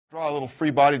Draw a little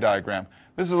free body diagram.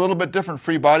 This is a little bit different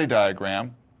free body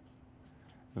diagram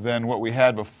than what we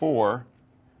had before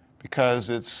because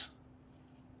it's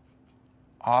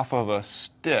off of a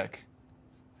stick.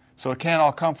 So it can't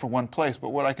all come from one place, but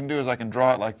what I can do is I can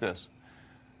draw it like this.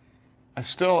 I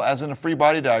still, as in a free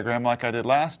body diagram like I did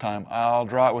last time, I'll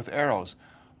draw it with arrows.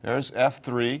 There's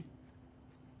F3.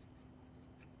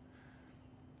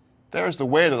 There's the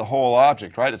weight of the whole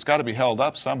object, right? It's got to be held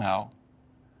up somehow.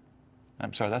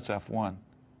 I'm sorry, that's F1.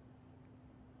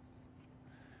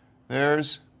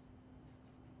 There's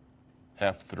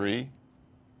F3.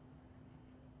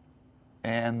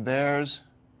 And there's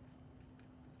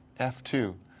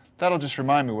F2. That'll just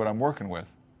remind me what I'm working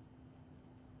with.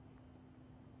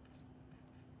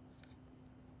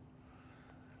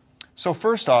 So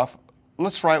first off,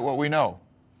 let's write what we know.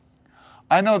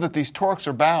 I know that these torques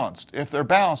are balanced. If they're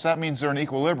balanced, that means they're in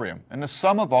equilibrium. And the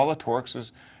sum of all the torques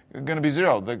is going to be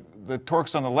 0. The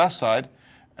torques on the left side,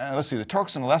 let's see, the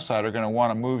torques on the left side are going to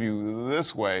want to move you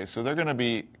this way, so they're going to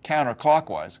be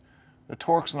counterclockwise. The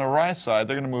torques on the right side,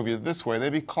 they're going to move you this way.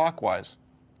 They'd be clockwise.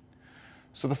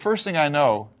 So the first thing I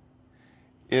know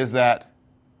is that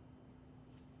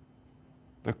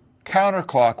the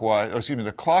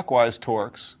the clockwise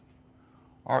torques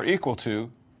are equal to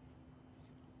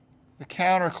the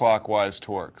counterclockwise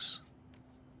torques.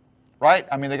 Right?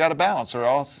 I mean, they got to balance or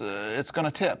else it's going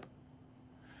to tip.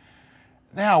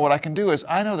 Now, what I can do is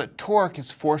I know that torque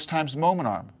is force times moment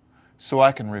arm. So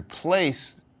I can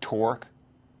replace torque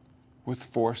with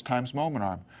force times moment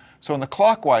arm. So on the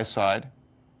clockwise side,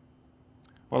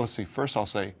 well, let's see. First I'll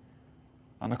say,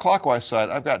 on the clockwise side,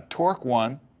 I've got torque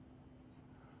 1.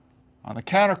 On the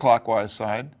counterclockwise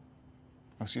side,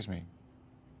 excuse me,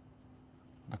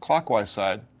 on the clockwise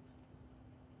side,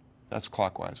 that's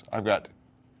clockwise. I've got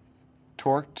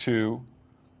torque 2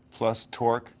 plus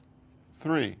torque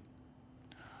 3.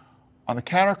 On the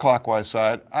counterclockwise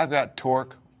side, I've got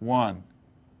torque 1.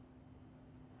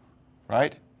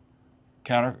 Right?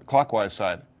 Counterclockwise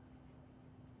side.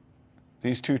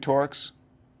 These two torques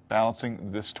balancing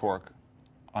this torque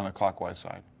on the clockwise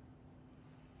side.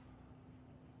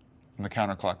 On the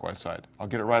counterclockwise side. I'll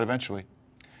get it right eventually.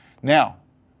 Now,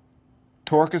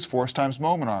 torque is force times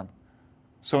moment arm.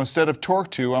 So instead of torque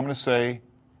 2, I'm going to say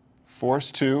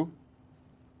force 2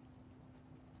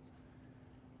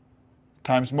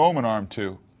 times moment arm 2.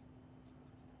 And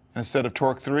instead of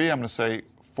torque 3, I'm going to say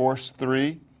force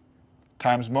 3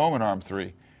 times moment arm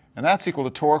 3. And that's equal to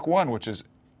torque 1, which is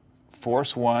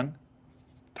force 1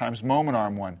 times moment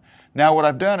arm 1. Now what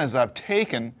I've done is I've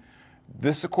taken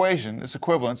this equation, this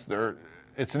equivalence,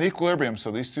 it's an equilibrium,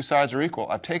 so these two sides are equal.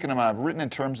 I've taken them and I've written in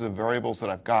terms of the variables that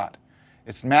I've got.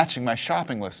 It's matching my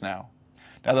shopping list now.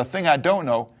 Now the thing I don't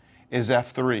know is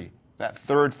F3, that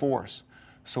third force.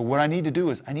 So what I need to do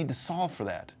is I need to solve for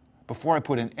that. Before I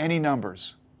put in any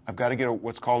numbers, I've got to get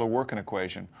what's called a working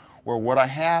equation, where what I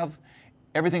have,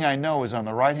 everything I know is on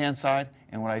the right-hand side,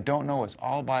 and what I don't know is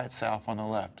all by itself on the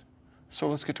left. So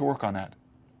let's get to work on that.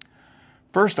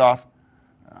 First off,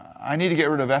 I need to get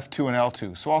rid of F2 and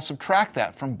L2, so I'll subtract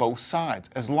that from both sides.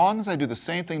 As long as I do the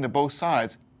same thing to both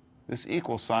sides, this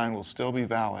equal sign will still be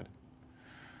valid.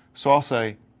 So I'll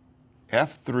say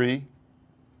F3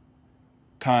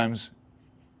 times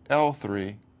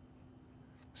L3.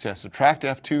 See, I subtract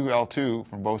F2, L2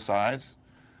 from both sides.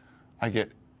 I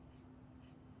get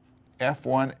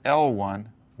F1, L1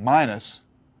 minus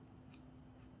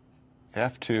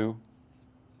F2,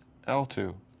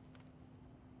 L2.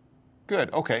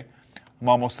 Good, okay, I'm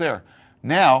almost there.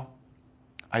 Now,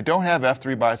 I don't have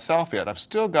F3 by itself yet. I've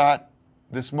still got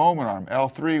this moment arm,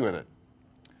 L3, with it.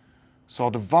 So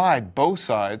I'll divide both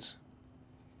sides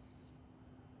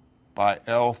by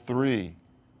L3.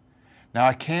 Now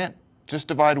I can't just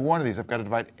divide one of these. I've got to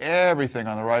divide everything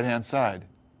on the right-hand side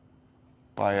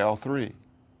by L3.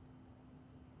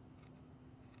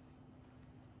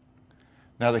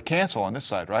 Now they cancel on this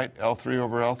side, right? L3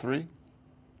 over L3.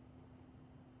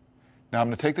 Now I'm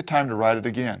going to take the time to write it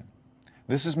again.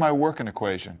 This is my working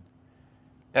equation.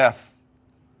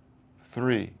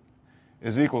 F3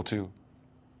 is equal to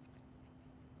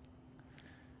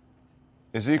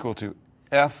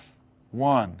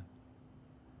F1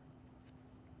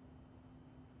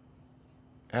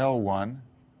 L1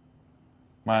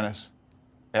 minus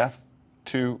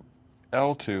F2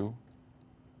 L2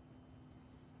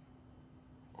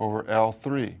 over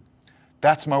L3.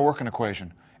 That's my working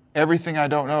equation. Everything I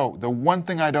don't know, the one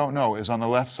thing I don't know is on the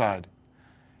left side.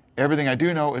 Everything I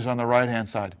do know is on the right-hand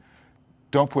side.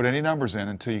 Don't put any numbers in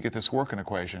until you get this working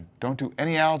equation. Don't do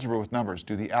any algebra with numbers.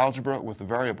 Do the algebra with the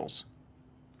variables.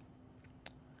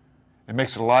 It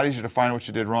makes it a lot easier to find what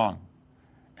you did wrong.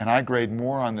 And I grade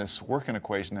more on this working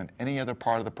equation than any other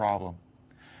part of the problem.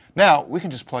 Now, we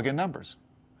can just plug in numbers.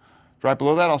 Right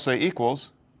below that, I'll say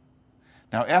equals.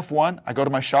 Now, F1, I go to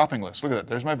my shopping list. Look at that.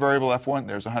 There's my variable F1.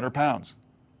 There's 100 pounds.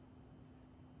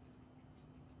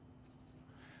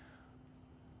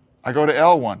 I go to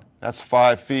L1. That's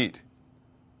 5 feet.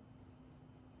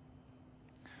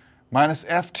 Minus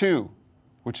F2,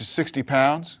 which is 60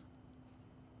 pounds,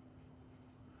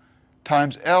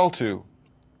 times L2,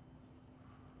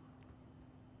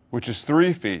 which is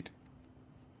 3 feet.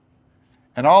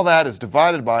 And all that is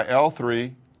divided by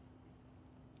L3,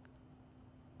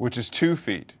 which is 2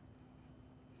 feet.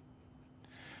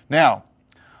 Now,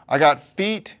 I got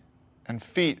feet and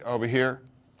feet over here.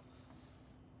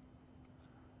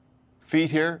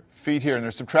 Feet here, and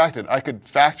they're subtracted. I could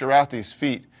factor out these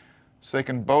feet so they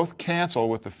can both cancel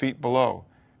with the feet below.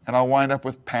 And I'll wind up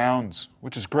with pounds,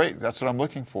 which is great. That's what I'm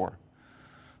looking for.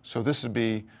 So this would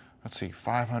be, let's see,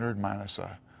 500 minus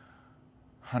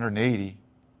 180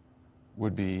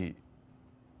 would be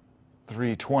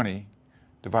 320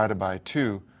 divided by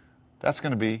 2. That's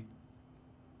going to be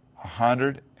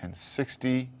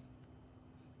 160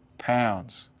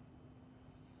 pounds.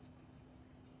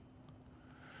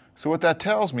 So what that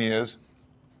tells me is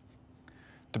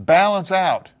to balance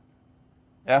out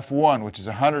F1, which is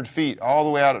 100 feet all the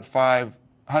way out at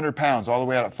 100 pounds all the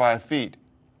way out at 5 feet,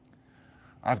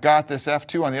 I've got this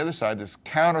F2 on the other side, this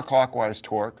counterclockwise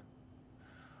torque,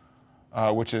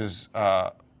 which is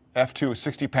F2 is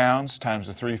 60 pounds times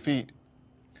the 3 feet,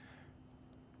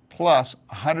 plus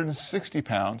 160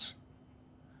 pounds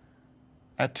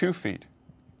at 2 feet.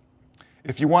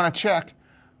 If you want to check,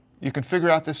 you can figure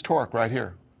out this torque right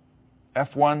here.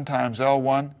 F1 times L1,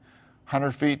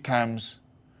 100 feet times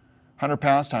 100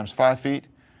 pounds times 5 feet.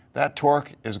 That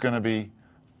torque is going to be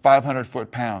 500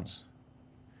 foot-pounds.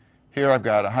 Here I've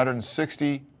got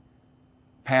 160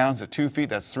 pounds at 2 feet,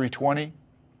 that's 320.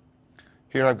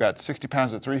 Here I've got 60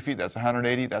 pounds at 3 feet, that's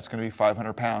 180, that's going to be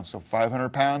 500 pounds. So 500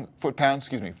 foot-pounds,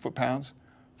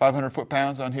 500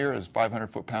 foot-pounds on here is 500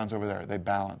 foot-pounds over there. They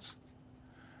balance.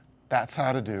 That's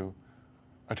how to do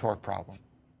a torque problem.